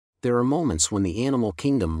There are moments when the animal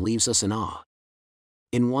kingdom leaves us in awe.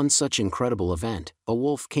 In one such incredible event, a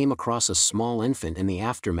wolf came across a small infant in the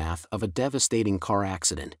aftermath of a devastating car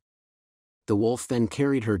accident. The wolf then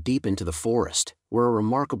carried her deep into the forest, where a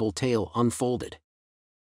remarkable tale unfolded.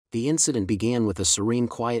 The incident began with a serene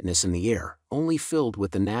quietness in the air, only filled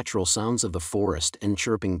with the natural sounds of the forest and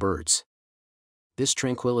chirping birds. This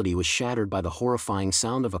tranquility was shattered by the horrifying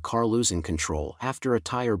sound of a car losing control after a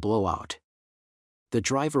tire blowout. The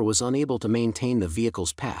driver was unable to maintain the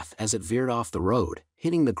vehicle's path as it veered off the road,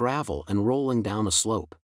 hitting the gravel and rolling down a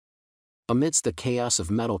slope. Amidst the chaos of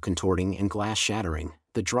metal contorting and glass shattering,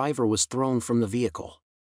 the driver was thrown from the vehicle.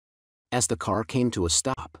 As the car came to a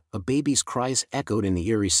stop, a baby's cries echoed in the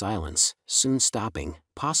eerie silence, soon stopping,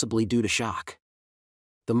 possibly due to shock.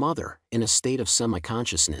 The mother, in a state of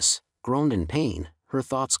semi-consciousness, groaned in pain, her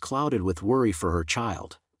thoughts clouded with worry for her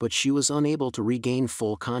child, but she was unable to regain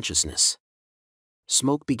full consciousness.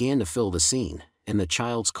 Smoke began to fill the scene, and the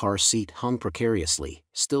child's car seat hung precariously,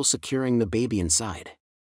 still securing the baby inside.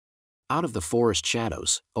 Out of the forest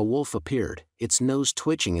shadows, a wolf appeared, its nose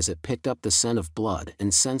twitching as it picked up the scent of blood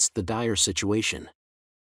and sensed the dire situation.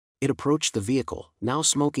 It approached the vehicle, now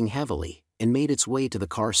smoking heavily, and made its way to the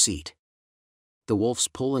car seat. The wolf's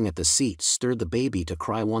pulling at the seat stirred the baby to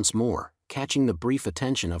cry once more, catching the brief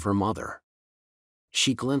attention of her mother.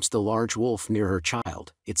 She glimpsed the large wolf near her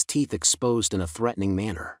child, its teeth exposed in a threatening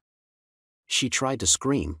manner. She tried to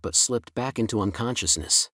scream but slipped back into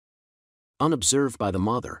unconsciousness. Unobserved by the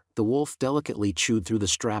mother, the wolf delicately chewed through the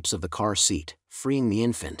straps of the car seat, freeing the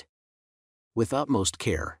infant. With utmost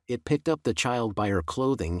care, it picked up the child by her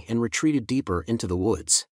clothing and retreated deeper into the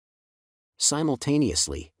woods.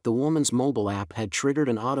 Simultaneously, the woman's mobile app had triggered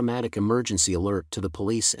an automatic emergency alert to the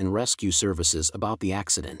police and rescue services about the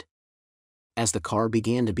accident. As the car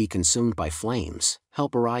began to be consumed by flames,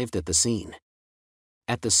 help arrived at the scene.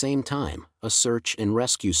 At the same time, a search and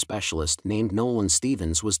rescue specialist named Nolan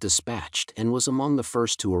Stevens was dispatched and was among the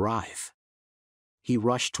first to arrive. He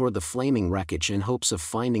rushed toward the flaming wreckage in hopes of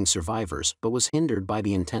finding survivors but was hindered by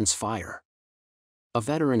the intense fire. A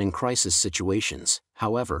veteran in crisis situations,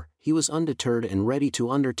 however, he was undeterred and ready to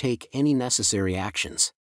undertake any necessary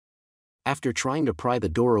actions. After trying to pry the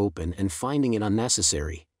door open and finding it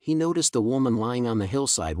unnecessary, he noticed the woman lying on the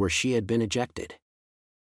hillside where she had been ejected.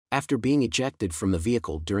 After being ejected from the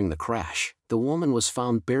vehicle during the crash, the woman was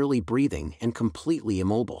found barely breathing and completely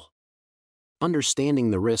immobile. Understanding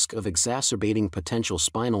the risk of exacerbating potential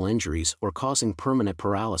spinal injuries or causing permanent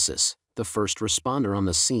paralysis, the first responder on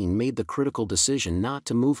the scene made the critical decision not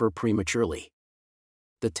to move her prematurely.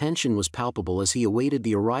 The tension was palpable as he awaited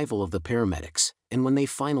the arrival of the paramedics, and when they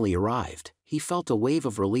finally arrived, he felt a wave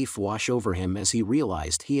of relief wash over him as he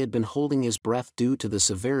realized he had been holding his breath due to the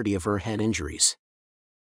severity of her head injuries.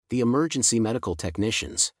 The emergency medical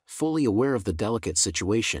technicians, fully aware of the delicate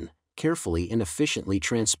situation, carefully and efficiently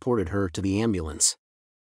transported her to the ambulance.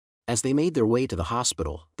 As they made their way to the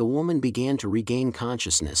hospital, the woman began to regain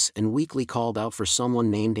consciousness and weakly called out for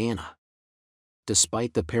someone named Anna.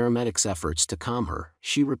 Despite the paramedics' efforts to calm her,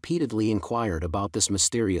 she repeatedly inquired about this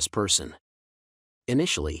mysterious person.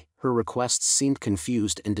 Initially, her requests seemed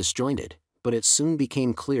confused and disjointed, but it soon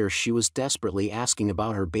became clear she was desperately asking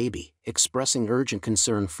about her baby, expressing urgent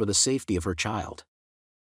concern for the safety of her child.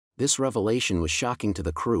 This revelation was shocking to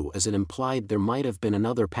the crew as it implied there might have been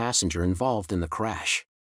another passenger involved in the crash.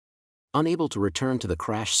 Unable to return to the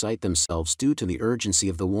crash site themselves due to the urgency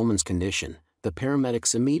of the woman's condition, the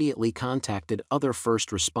paramedics immediately contacted other first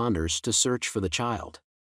responders to search for the child.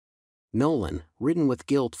 Nolan, ridden with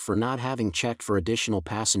guilt for not having checked for additional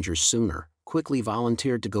passengers sooner, quickly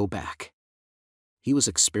volunteered to go back. He was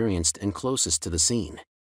experienced and closest to the scene.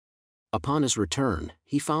 Upon his return,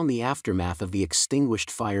 he found the aftermath of the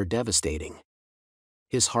extinguished fire devastating.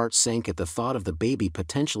 His heart sank at the thought of the baby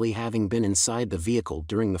potentially having been inside the vehicle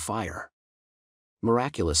during the fire.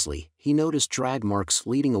 Miraculously, he noticed drag marks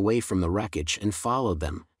leading away from the wreckage and followed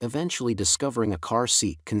them, eventually discovering a car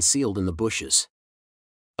seat concealed in the bushes.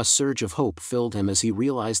 A surge of hope filled him as he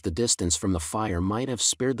realized the distance from the fire might have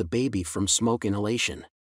spared the baby from smoke inhalation.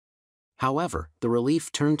 However, the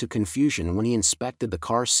relief turned to confusion when he inspected the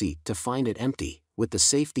car seat to find it empty, with the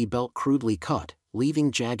safety belt crudely cut,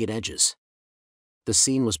 leaving jagged edges. The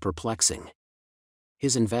scene was perplexing.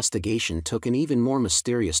 His investigation took an even more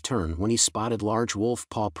mysterious turn when he spotted large wolf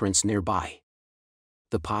paw prints nearby.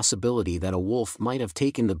 The possibility that a wolf might have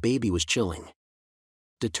taken the baby was chilling.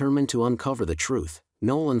 Determined to uncover the truth,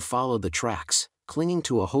 Nolan followed the tracks, clinging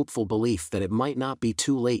to a hopeful belief that it might not be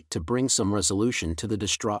too late to bring some resolution to the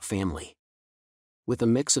distraught family. With a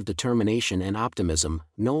mix of determination and optimism,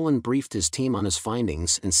 Nolan briefed his team on his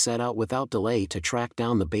findings and set out without delay to track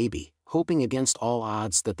down the baby, hoping against all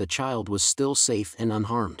odds that the child was still safe and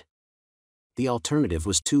unharmed. The alternative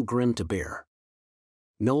was too grim to bear.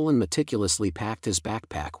 Nolan meticulously packed his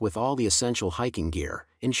backpack with all the essential hiking gear,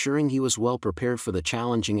 ensuring he was well prepared for the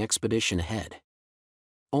challenging expedition ahead.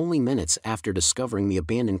 Only minutes after discovering the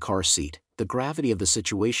abandoned car seat, the gravity of the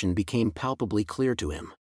situation became palpably clear to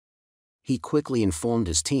him. He quickly informed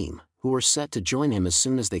his team, who were set to join him as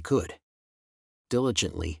soon as they could.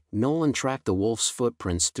 Diligently, Nolan tracked the wolf's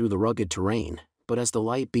footprints through the rugged terrain, but as the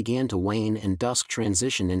light began to wane and dusk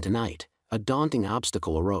transitioned into night, a daunting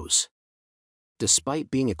obstacle arose. Despite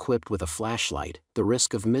being equipped with a flashlight, the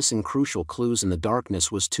risk of missing crucial clues in the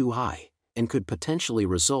darkness was too high, and could potentially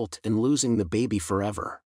result in losing the baby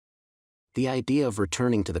forever. The idea of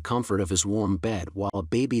returning to the comfort of his warm bed while a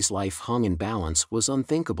baby's life hung in balance was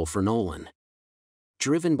unthinkable for Nolan.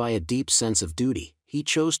 Driven by a deep sense of duty, he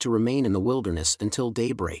chose to remain in the wilderness until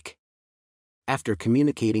daybreak. After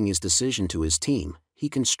communicating his decision to his team, he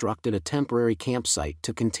constructed a temporary campsite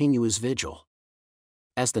to continue his vigil.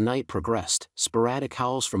 As the night progressed, sporadic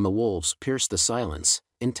howls from the wolves pierced the silence,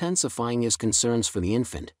 intensifying his concerns for the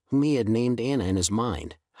infant, whom he had named Anna in his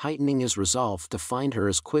mind, heightening his resolve to find her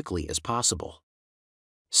as quickly as possible.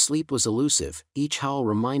 Sleep was elusive, each howl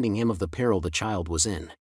reminding him of the peril the child was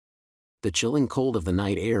in. The chilling cold of the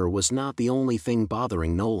night air was not the only thing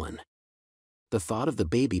bothering Nolan. The thought of the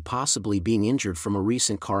baby possibly being injured from a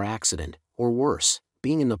recent car accident, or worse,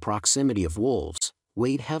 being in the proximity of wolves,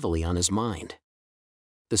 weighed heavily on his mind.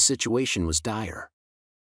 The situation was dire.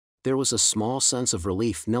 There was a small sense of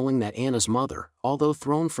relief knowing that Anna's mother, although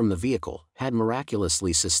thrown from the vehicle, had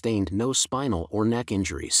miraculously sustained no spinal or neck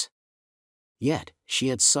injuries. Yet, she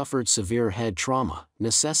had suffered severe head trauma,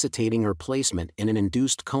 necessitating her placement in an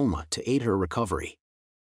induced coma to aid her recovery.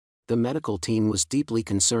 The medical team was deeply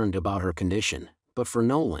concerned about her condition, but for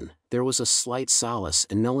Nolan, there was a slight solace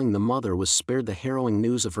in knowing the mother was spared the harrowing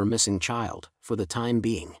news of her missing child, for the time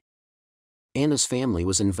being. Anna's family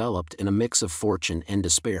was enveloped in a mix of fortune and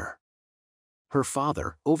despair. Her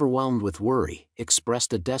father, overwhelmed with worry,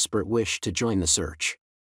 expressed a desperate wish to join the search.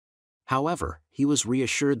 However, he was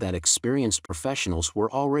reassured that experienced professionals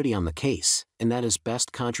were already on the case, and that his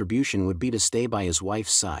best contribution would be to stay by his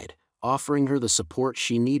wife's side, offering her the support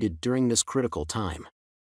she needed during this critical time.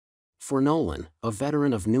 For Nolan, a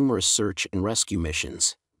veteran of numerous search and rescue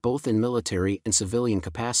missions, both in military and civilian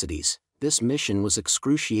capacities, this mission was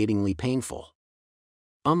excruciatingly painful.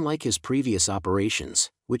 Unlike his previous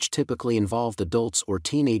operations, which typically involved adults or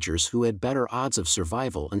teenagers who had better odds of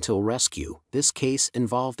survival until rescue, this case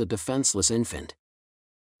involved a defenseless infant.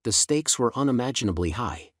 The stakes were unimaginably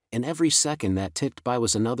high, and every second that ticked by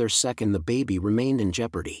was another second the baby remained in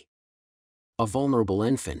jeopardy. A vulnerable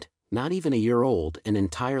infant, not even a year old and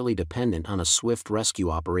entirely dependent on a swift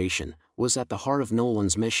rescue operation, was at the heart of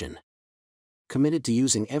Nolan's mission. Committed to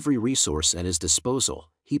using every resource at his disposal,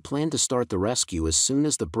 he planned to start the rescue as soon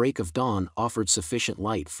as the break of dawn offered sufficient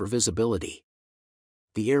light for visibility.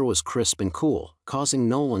 The air was crisp and cool, causing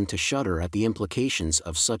Nolan to shudder at the implications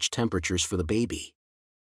of such temperatures for the baby.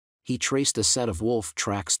 He traced a set of wolf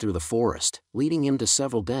tracks through the forest, leading him to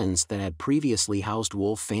several dens that had previously housed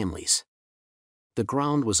wolf families. The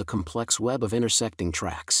ground was a complex web of intersecting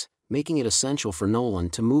tracks, making it essential for Nolan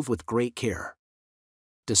to move with great care.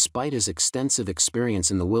 Despite his extensive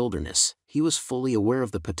experience in the wilderness, he was fully aware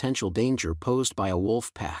of the potential danger posed by a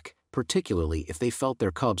wolf pack, particularly if they felt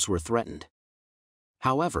their cubs were threatened.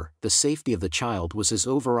 However, the safety of the child was his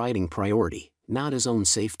overriding priority, not his own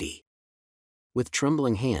safety. With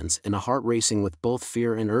trembling hands and a heart racing with both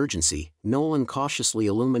fear and urgency, Nolan cautiously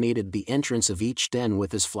illuminated the entrance of each den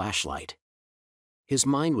with his flashlight. His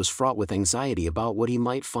mind was fraught with anxiety about what he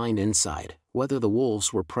might find inside, whether the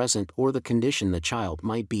wolves were present or the condition the child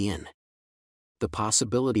might be in. The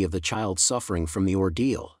possibility of the child suffering from the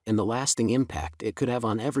ordeal, and the lasting impact it could have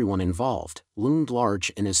on everyone involved, loomed large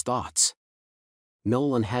in his thoughts.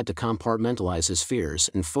 Nolan had to compartmentalize his fears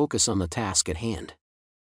and focus on the task at hand.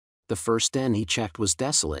 The first den he checked was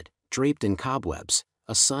desolate, draped in cobwebs,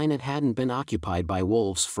 a sign it hadn't been occupied by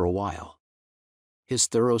wolves for a while. His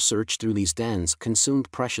thorough search through these dens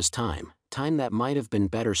consumed precious time that might have been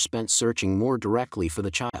better spent searching more directly for the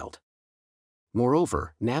child.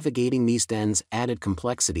 Moreover, navigating these dens added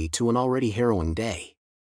complexity to an already harrowing day.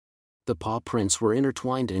 The paw prints were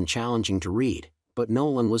intertwined and challenging to read, but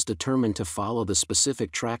Nolan was determined to follow the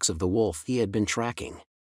specific tracks of the wolf he had been tracking.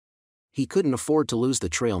 He couldn't afford to lose the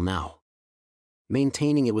trail now.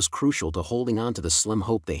 Maintaining it was crucial to holding on to the slim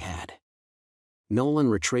hope they had. Nolan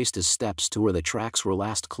retraced his steps to where the tracks were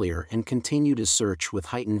last clear and continued his search with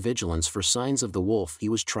heightened vigilance for signs of the wolf he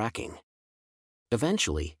was tracking.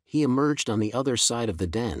 Eventually, he emerged on the other side of the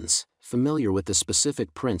dens, familiar with the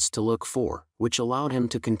specific prints to look for, which allowed him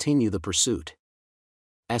to continue the pursuit.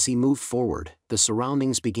 As he moved forward, the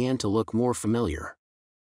surroundings began to look more familiar.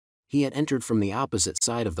 He had entered from the opposite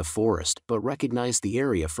side of the forest but recognized the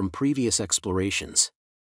area from previous explorations.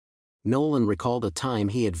 Nolan recalled a time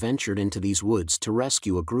he had ventured into these woods to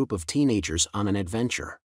rescue a group of teenagers on an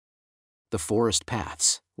adventure. The forest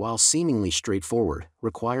paths, while seemingly straightforward,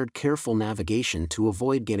 required careful navigation to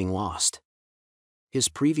avoid getting lost. His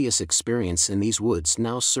previous experience in these woods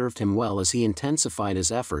now served him well as he intensified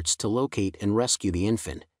his efforts to locate and rescue the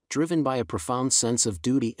infant, driven by a profound sense of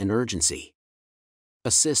duty and urgency.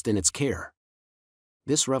 Assist in its care.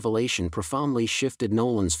 This revelation profoundly shifted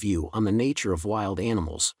Nolan's view on the nature of wild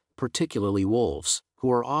animals, particularly wolves,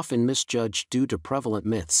 who are often misjudged due to prevalent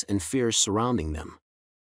myths and fears surrounding them.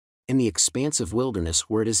 In the expansive wilderness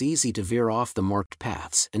where it is easy to veer off the marked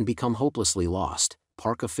paths and become hopelessly lost,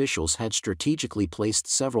 park officials had strategically placed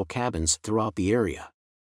several cabins throughout the area.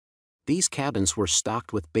 These cabins were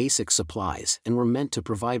stocked with basic supplies and were meant to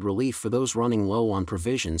provide relief for those running low on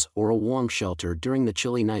provisions or a warm shelter during the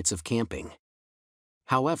chilly nights of camping.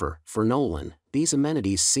 However, for Nolan, these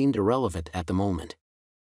amenities seemed irrelevant at the moment.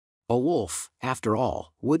 A wolf, after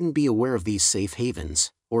all, wouldn't be aware of these safe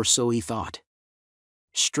havens, or so he thought.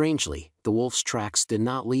 Strangely, the wolf's tracks did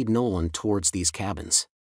not lead Nolan towards these cabins.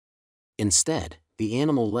 Instead, the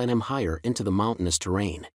animal led him higher into the mountainous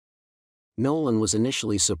terrain. Nolan was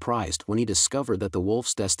initially surprised when he discovered that the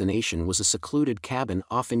wolf's destination was a secluded cabin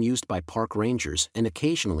often used by park rangers and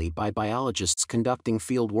occasionally by biologists conducting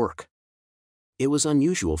field work. It was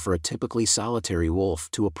unusual for a typically solitary wolf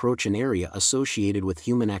to approach an area associated with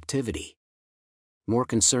human activity. More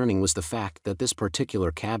concerning was the fact that this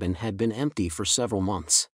particular cabin had been empty for several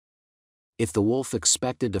months. If the wolf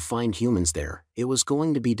expected to find humans there, it was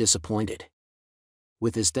going to be disappointed.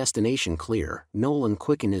 With his destination clear, Nolan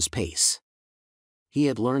quickened his pace. He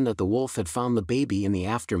had learned that the wolf had found the baby in the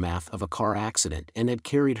aftermath of a car accident and had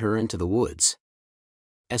carried her into the woods.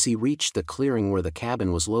 As he reached the clearing where the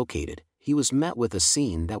cabin was located, he was met with a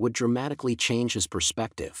scene that would dramatically change his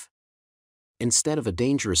perspective. Instead of a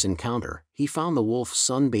dangerous encounter, he found the wolf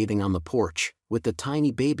sunbathing on the porch, with the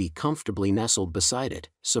tiny baby comfortably nestled beside it,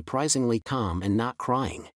 surprisingly calm and not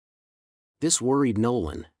crying. This worried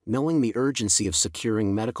Nolan, knowing the urgency of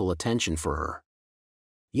securing medical attention for her.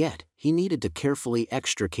 Yet, he needed to carefully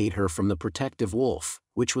extricate her from the protective wolf,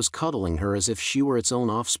 which was cuddling her as if she were its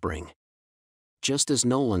own offspring. Just as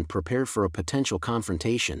Nolan prepared for a potential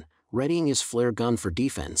confrontation, readying his flare gun for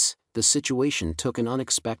defense, the situation took an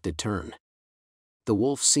unexpected turn. The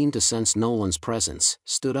wolf seemed to sense Nolan's presence,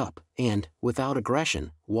 stood up, and, without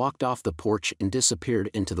aggression, walked off the porch and disappeared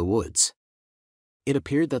into the woods. It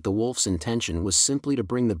appeared that the wolf's intention was simply to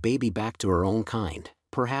bring the baby back to her own kind,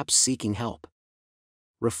 perhaps seeking help.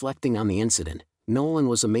 Reflecting on the incident, Nolan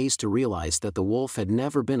was amazed to realize that the wolf had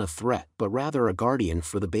never been a threat but rather a guardian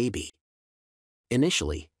for the baby.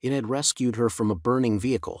 Initially, it had rescued her from a burning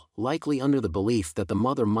vehicle, likely under the belief that the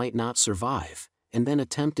mother might not survive, and then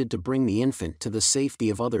attempted to bring the infant to the safety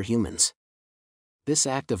of other humans. This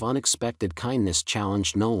act of unexpected kindness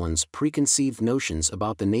challenged Nolan's preconceived notions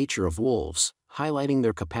about the nature of wolves, highlighting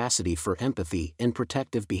their capacity for empathy and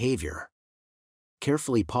protective behavior.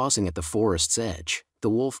 Carefully pausing at the forest's edge, the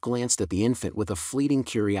wolf glanced at the infant with a fleeting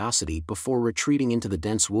curiosity before retreating into the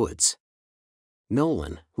dense woods.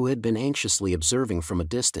 Nolan, who had been anxiously observing from a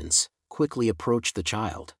distance, quickly approached the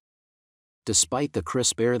child. Despite the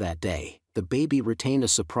crisp air that day, the baby retained a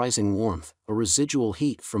surprising warmth, a residual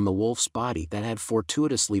heat from the wolf's body that had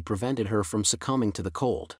fortuitously prevented her from succumbing to the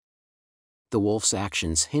cold. The wolf's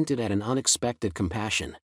actions hinted at an unexpected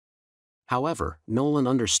compassion. However, Nolan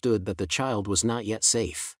understood that the child was not yet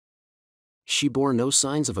safe. She bore no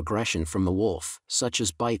signs of aggression from the wolf, such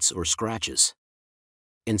as bites or scratches.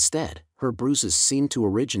 Instead, her bruises seemed to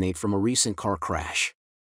originate from a recent car crash.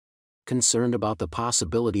 Concerned about the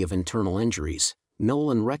possibility of internal injuries,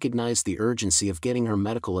 Nolan recognized the urgency of getting her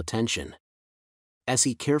medical attention. As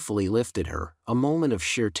he carefully lifted her, a moment of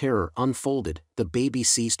sheer terror unfolded. The baby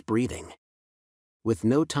ceased breathing. With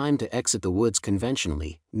no time to exit the woods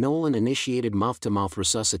conventionally, Nolan initiated mouth-to-mouth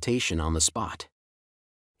resuscitation on the spot.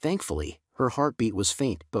 Thankfully, her heartbeat was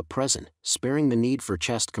faint but present, sparing the need for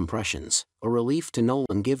chest compressions, a relief to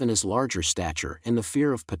Nolan given his larger stature and the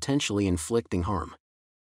fear of potentially inflicting harm.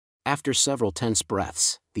 After several tense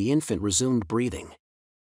breaths, the infant resumed breathing.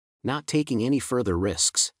 Not taking any further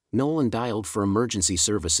risks, Nolan dialed for emergency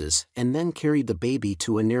services and then carried the baby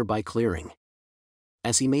to a nearby clearing.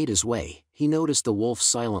 As he made his way, he noticed the wolf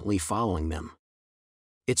silently following them.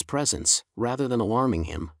 Its presence, rather than alarming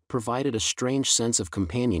him, provided a strange sense of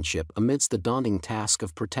companionship amidst the daunting task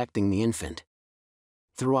of protecting the infant.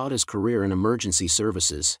 Throughout his career in emergency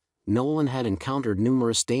services, Nolan had encountered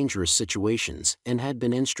numerous dangerous situations and had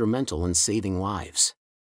been instrumental in saving lives.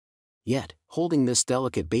 Yet, holding this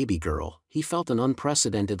delicate baby girl, he felt an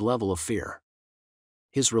unprecedented level of fear.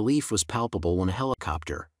 His relief was palpable when a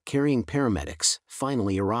helicopter, carrying paramedics,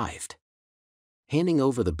 finally arrived. Handing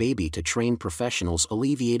over the baby to trained professionals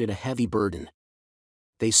alleviated a heavy burden.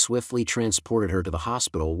 They swiftly transported her to the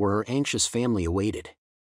hospital where her anxious family awaited.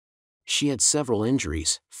 She had several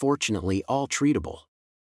injuries, fortunately all treatable.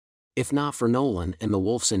 If not for Nolan and the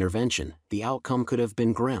wolf's intervention, the outcome could have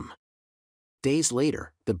been grim. Days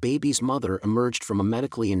later, the baby's mother emerged from a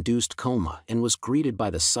medically induced coma and was greeted by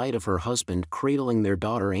the sight of her husband cradling their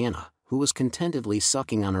daughter Anna, who was contentedly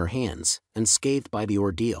sucking on her hands, unscathed by the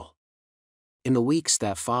ordeal. In the weeks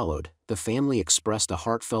that followed, the family expressed a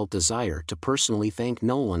heartfelt desire to personally thank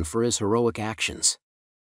Nolan for his heroic actions.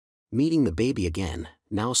 Meeting the baby again,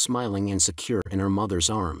 now smiling and secure in her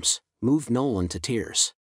mother's arms, moved Nolan to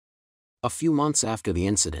tears. A few months after the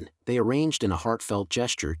incident, they arranged in a heartfelt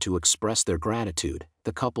gesture to express their gratitude.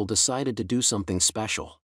 The couple decided to do something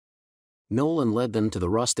special. Nolan led them to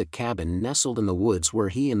the rustic cabin nestled in the woods where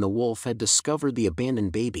he and the wolf had discovered the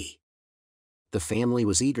abandoned baby. The family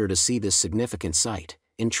was eager to see this significant sight,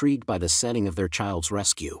 intrigued by the setting of their child's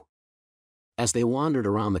rescue. As they wandered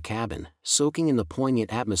around the cabin, soaking in the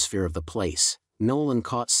poignant atmosphere of the place, Nolan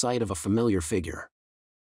caught sight of a familiar figure.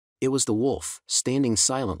 It was the wolf, standing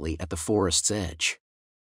silently at the forest's edge.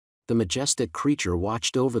 The majestic creature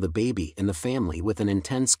watched over the baby and the family with an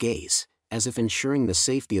intense gaze, as if ensuring the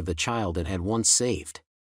safety of the child it had once saved.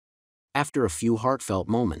 After a few heartfelt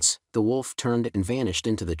moments, the wolf turned and vanished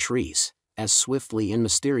into the trees, as swiftly and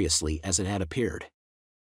mysteriously as it had appeared.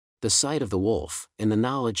 The sight of the wolf, and the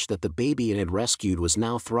knowledge that the baby it had rescued was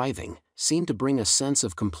now thriving, seemed to bring a sense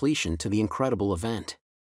of completion to the incredible event.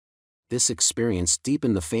 This experience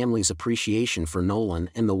deepened the family's appreciation for Nolan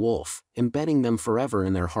and the wolf, embedding them forever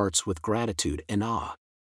in their hearts with gratitude and awe.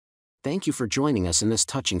 Thank you for joining us in this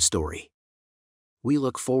touching story. We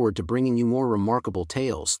look forward to bringing you more remarkable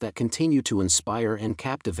tales that continue to inspire and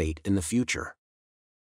captivate in the future.